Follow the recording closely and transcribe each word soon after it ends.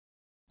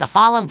The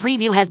following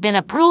preview has been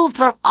approved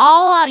for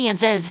all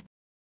audiences.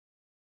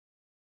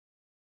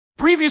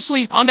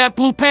 Previously on that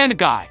blue panda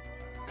guy.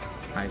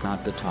 I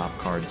got the top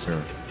card,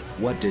 sir.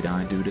 What did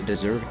I do to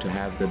deserve to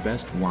have the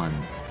best one?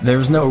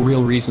 There's no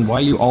real reason why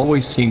you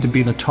always seem to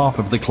be the top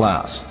of the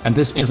class, and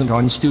this isn't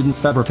on student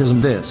favoritism.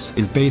 This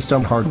is based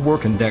on hard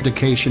work and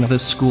dedication of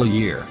this school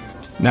year.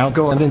 Now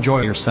go and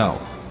enjoy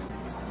yourself.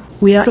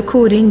 We are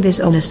recording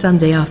this on a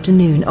Sunday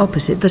afternoon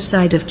opposite the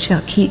side of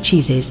Chuck E.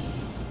 Cheese's.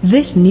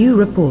 This new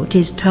report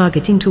is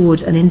targeting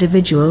towards an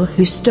individual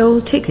who stole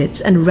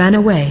tickets and ran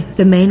away.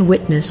 The main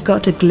witness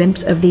got a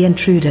glimpse of the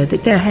intruder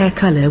that their hair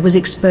color was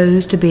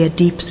exposed to be a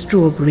deep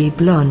strawberry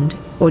blonde,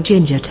 or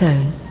ginger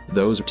tone.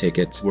 Those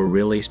tickets were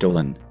really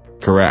stolen.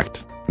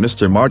 Correct.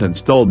 Mr. Martin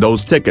stole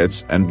those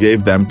tickets and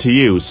gave them to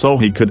you so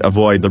he could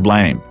avoid the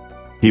blame.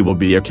 He will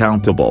be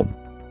accountable.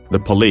 The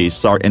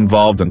police are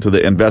involved into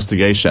the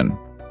investigation.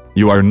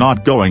 You are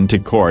not going to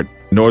court,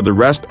 nor the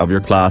rest of your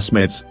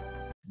classmates.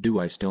 Do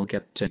I still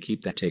get to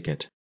keep that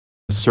ticket?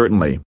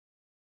 Certainly.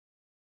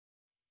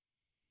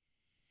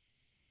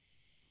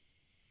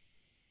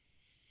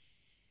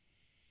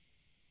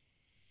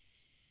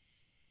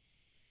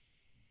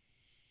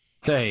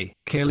 Hey,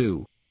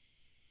 Caillou.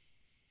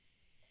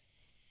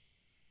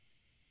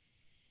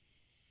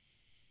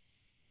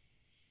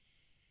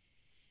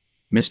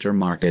 Mr.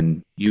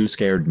 Martin, you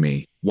scared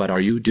me. What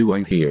are you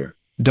doing here?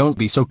 Don't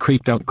be so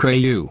creeped out,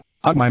 Caillou.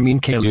 I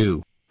mean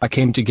Caillou. I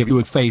came to give you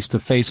a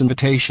face-to-face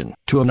invitation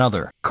to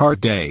another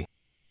card day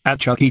at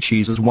Chuck E.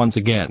 Cheese's once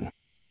again.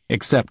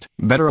 Except,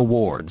 better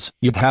awards.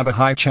 You'd have a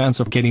high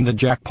chance of getting the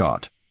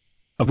jackpot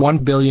of 1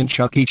 billion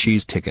Chuck E.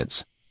 Cheese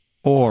tickets.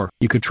 Or,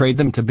 you could trade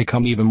them to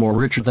become even more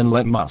richer than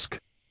Elon Musk.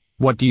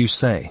 What do you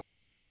say?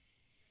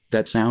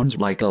 That sounds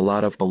like a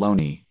lot of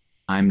baloney.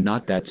 I'm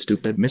not that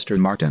stupid, Mr.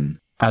 Martin.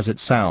 As it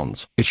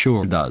sounds, it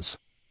sure does.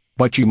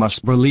 But you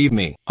must believe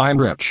me, I'm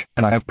rich,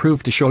 and I have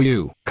proof to show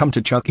you. Come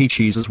to Chuck E.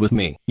 Cheese's with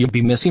me, you'll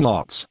be missing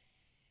lots.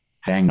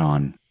 Hang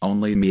on,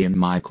 only me and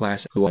my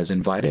class who was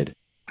invited.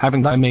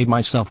 Haven't I made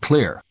myself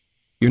clear?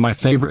 You're my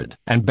favorite,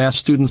 and best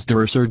students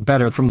deserve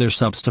better from their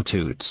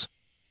substitutes.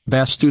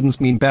 Best students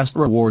mean best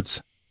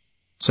rewards.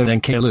 So then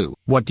Caillou,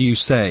 what do you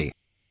say?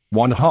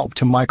 Want to hop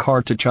to my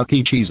car to Chuck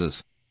E.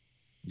 Cheese's?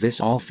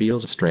 This all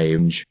feels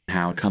strange.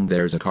 How come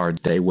there's a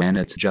card day when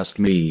it's just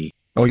me?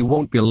 Oh, you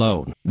won't be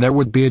alone. There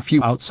would be a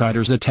few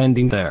outsiders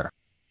attending there.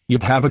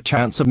 You'd have a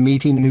chance of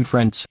meeting new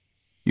friends.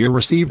 You'll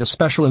receive a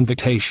special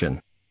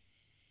invitation.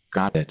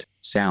 Got it.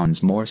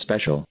 Sounds more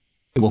special.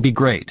 It will be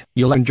great.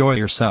 You'll enjoy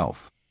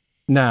yourself.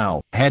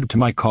 Now, head to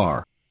my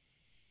car.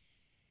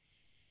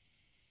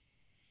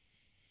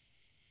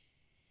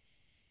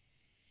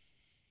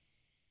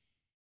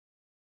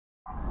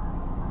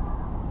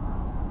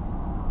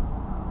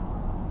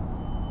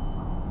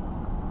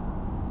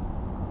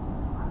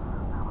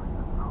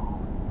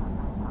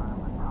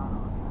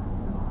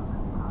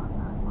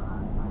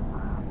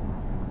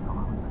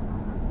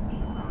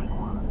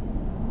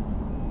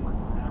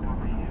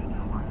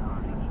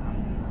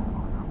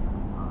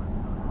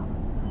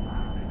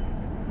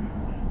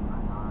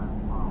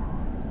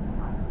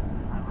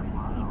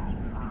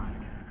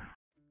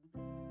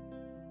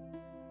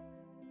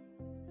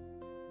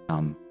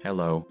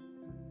 Hello.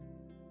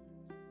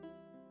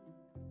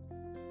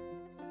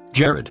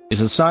 Jared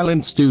is a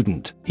silent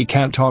student. He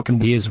can't talk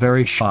and he is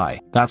very shy.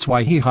 That's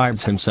why he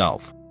hides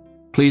himself.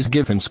 Please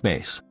give him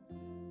space.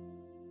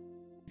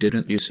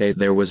 Didn't you say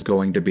there was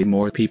going to be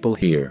more people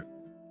here?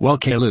 Well,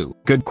 Caillou,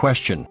 good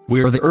question.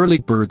 We are the early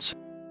birds.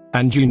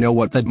 And you know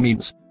what that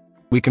means.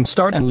 We can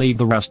start and leave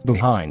the rest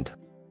behind.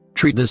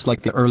 Treat this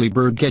like the early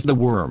bird get the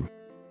worm.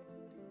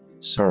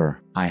 Sir,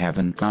 I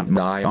haven't gotten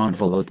my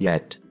envelope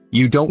yet.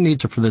 You don't need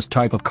to for this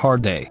type of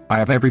card day. I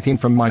have everything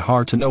from my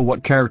heart to know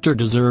what character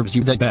deserves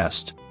you the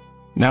best.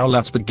 Now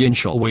let's begin,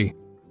 shall we?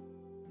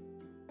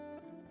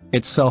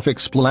 It's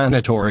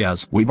self-explanatory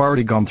as we've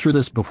already gone through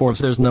this before,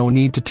 so there's no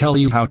need to tell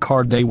you how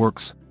card day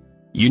works.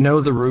 You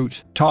know the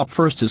route. Top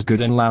first is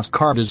good and last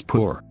card is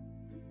poor.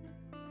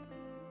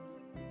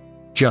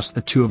 Just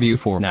the two of you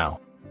for now.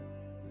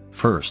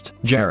 First,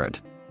 Jared.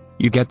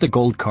 You get the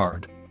gold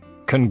card.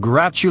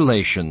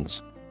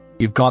 Congratulations!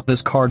 You've got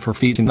this card for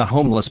feeding the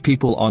homeless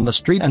people on the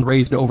street and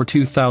raised over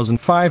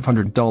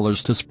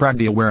 $2,500 to spread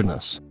the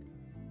awareness.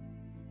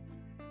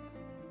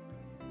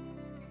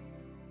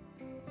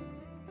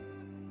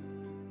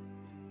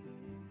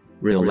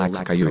 Relax,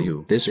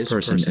 Caillou. This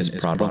person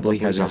probably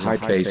has a high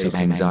case of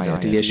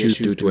anxiety issues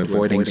due to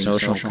avoiding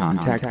social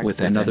contact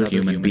with another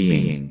human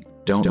being.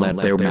 Don't let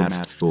their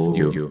masks fool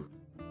you.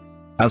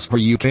 As for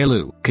you,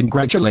 Caillou,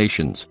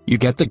 congratulations. You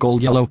get the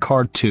gold yellow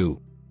card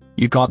too.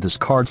 You got this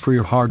card for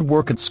your hard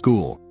work at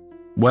school.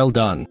 Well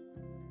done.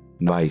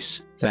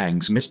 Nice,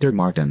 thanks Mr.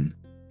 Martin.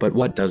 But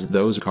what does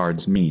those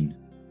cards mean?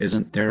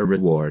 Isn't there a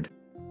reward?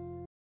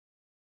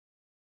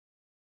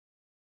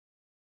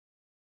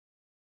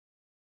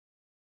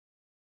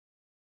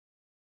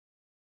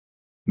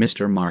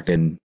 Mr.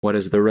 Martin, what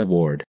is the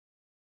reward?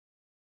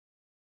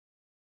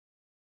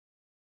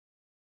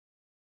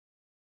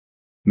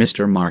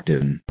 Mr.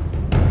 Martin.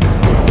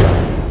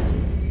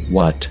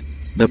 What?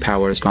 The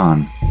power's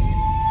gone.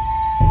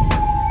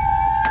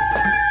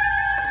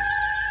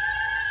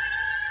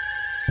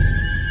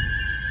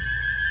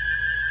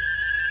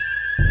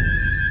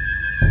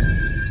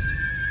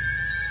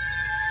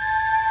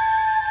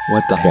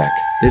 What the heck?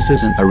 This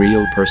isn't a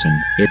real person,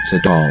 it's a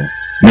doll.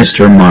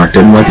 Mr.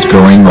 Martin, what's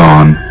going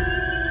on?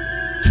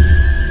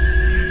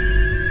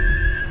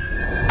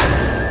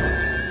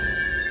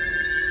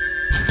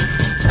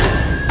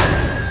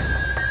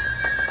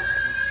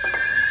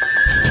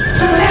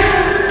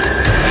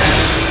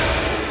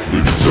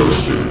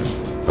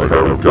 I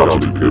haven't got to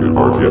the good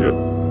part yet.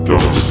 Don't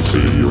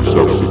hesitate your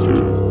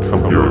substitute.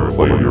 Come here and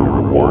claim your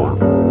reward.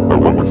 My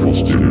wonderful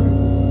student.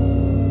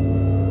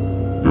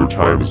 Your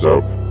time is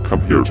up.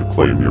 Come here to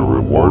claim your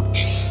reward.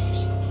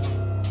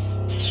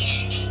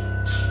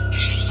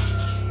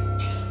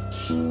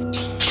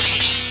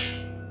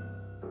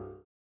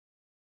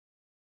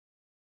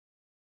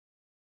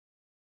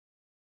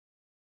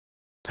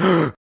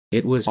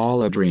 It was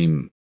all a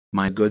dream.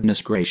 My goodness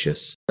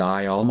gracious,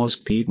 I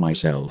almost peed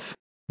myself.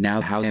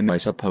 Now how am I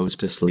supposed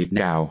to sleep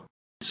now?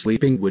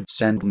 Sleeping would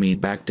send me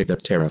back to the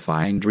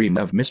terrifying dream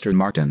of Mr.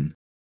 Martin.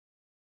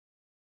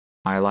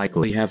 I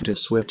likely have to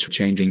switch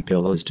changing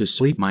pillows to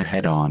sleep my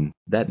head on.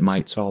 That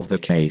might solve the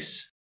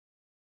case.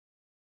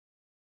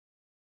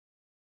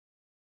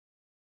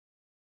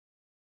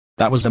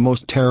 That was the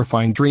most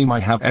terrifying dream I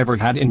have ever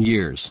had in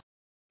years.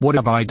 What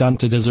have I done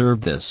to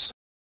deserve this?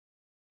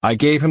 I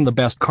gave him the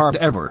best card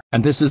ever,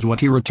 and this is what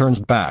he returns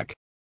back.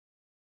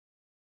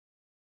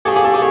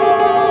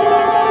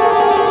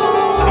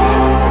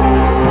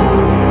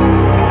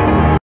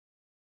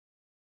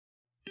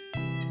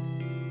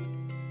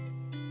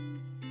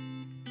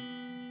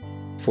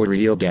 For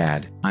real,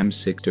 Dad, I'm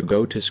sick to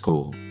go to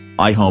school.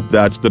 I hope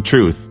that's the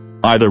truth.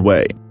 Either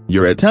way,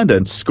 your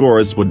attendance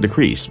scores would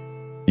decrease.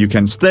 You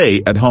can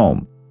stay at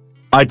home.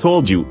 I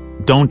told you,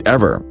 don't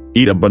ever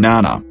eat a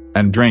banana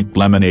and drink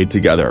lemonade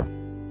together.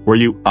 Were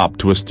you up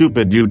to a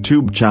stupid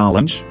YouTube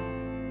challenge?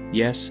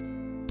 Yes.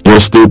 You're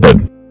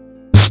stupid.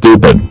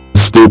 Stupid,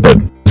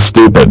 stupid,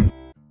 stupid.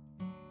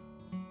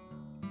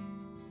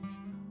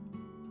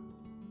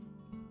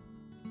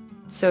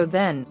 So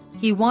then,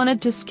 he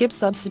wanted to skip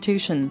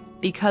substitution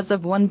because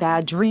of one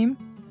bad dream?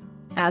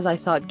 As I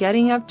thought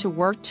getting up to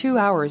work 2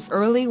 hours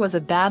early was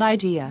a bad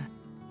idea.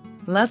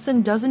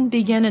 Lesson doesn't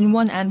begin in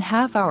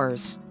 1.5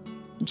 hours.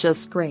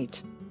 Just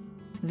great.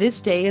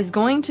 This day is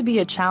going to be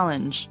a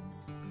challenge.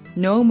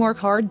 No more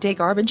card day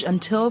garbage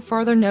until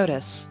further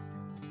notice.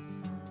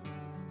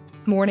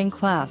 Morning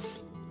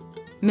class.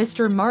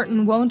 Mr.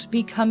 Martin won't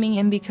be coming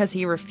in because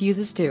he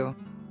refuses to.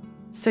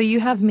 So you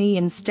have me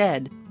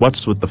instead.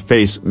 What's with the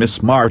face,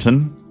 Miss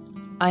Martin?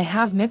 I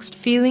have mixed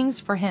feelings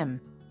for him.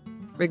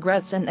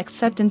 Regrets and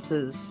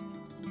acceptances.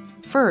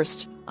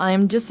 First, I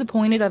am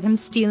disappointed of him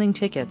stealing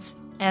tickets,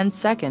 and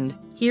second,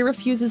 he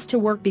refuses to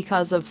work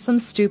because of some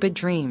stupid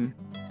dream.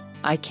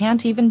 I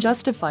can't even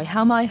justify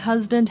how my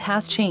husband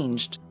has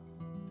changed.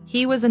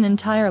 He was an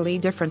entirely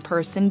different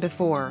person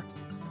before.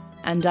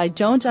 And I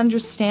don't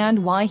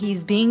understand why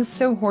he's being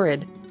so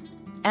horrid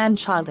and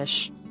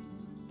childish.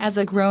 As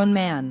a grown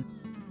man.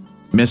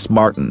 Miss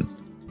Martin,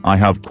 I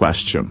have a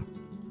question.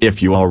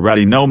 If you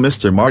already know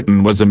Mr.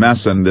 Martin was a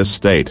mess in this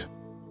state,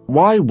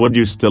 why would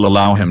you still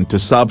allow him to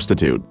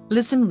substitute?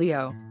 Listen,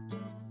 Leo.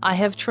 I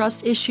have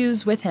trust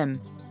issues with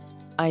him.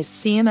 I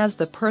see him as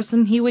the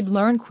person he would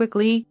learn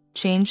quickly,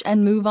 change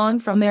and move on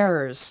from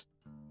errors.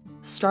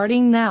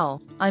 Starting now,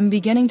 I'm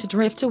beginning to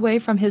drift away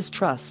from his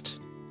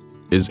trust.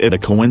 Is it a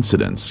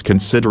coincidence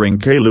considering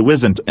Caillou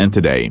isn't in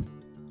today?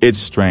 It's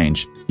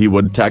strange, he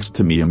would text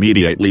to me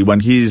immediately when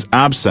he's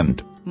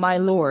absent. My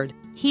lord,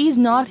 he's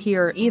not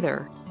here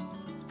either.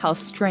 How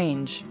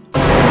strange.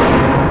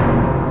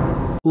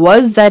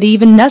 Was that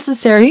even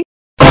necessary?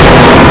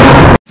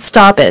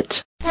 Stop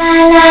it.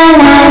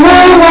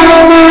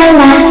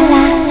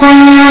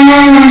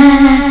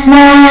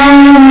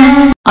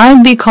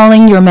 I'll be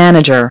calling your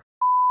manager.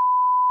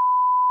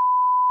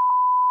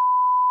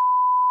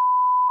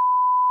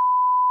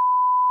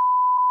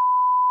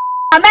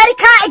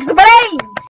 America, explain!